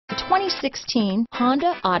2016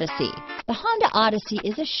 Honda Odyssey. The Honda Odyssey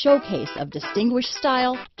is a showcase of distinguished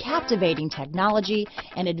style, captivating technology,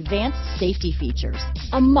 and advanced safety features.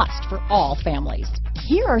 A must for all families.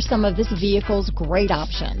 Here are some of this vehicle's great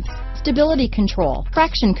options: stability control,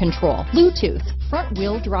 traction control, Bluetooth, front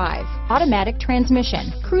wheel drive, automatic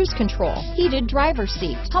transmission, cruise control, heated driver's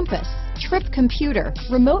seat, compass, trip computer,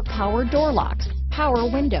 remote power door locks, power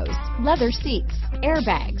windows, leather seats,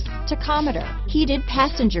 airbags, tachometer, heated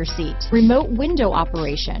passenger seat, remote window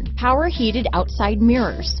operation, power heated outside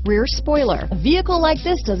mirrors, rear spoiler. A vehicle like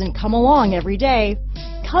this doesn't come along every day.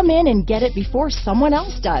 Come in and get it before someone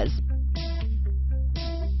else does.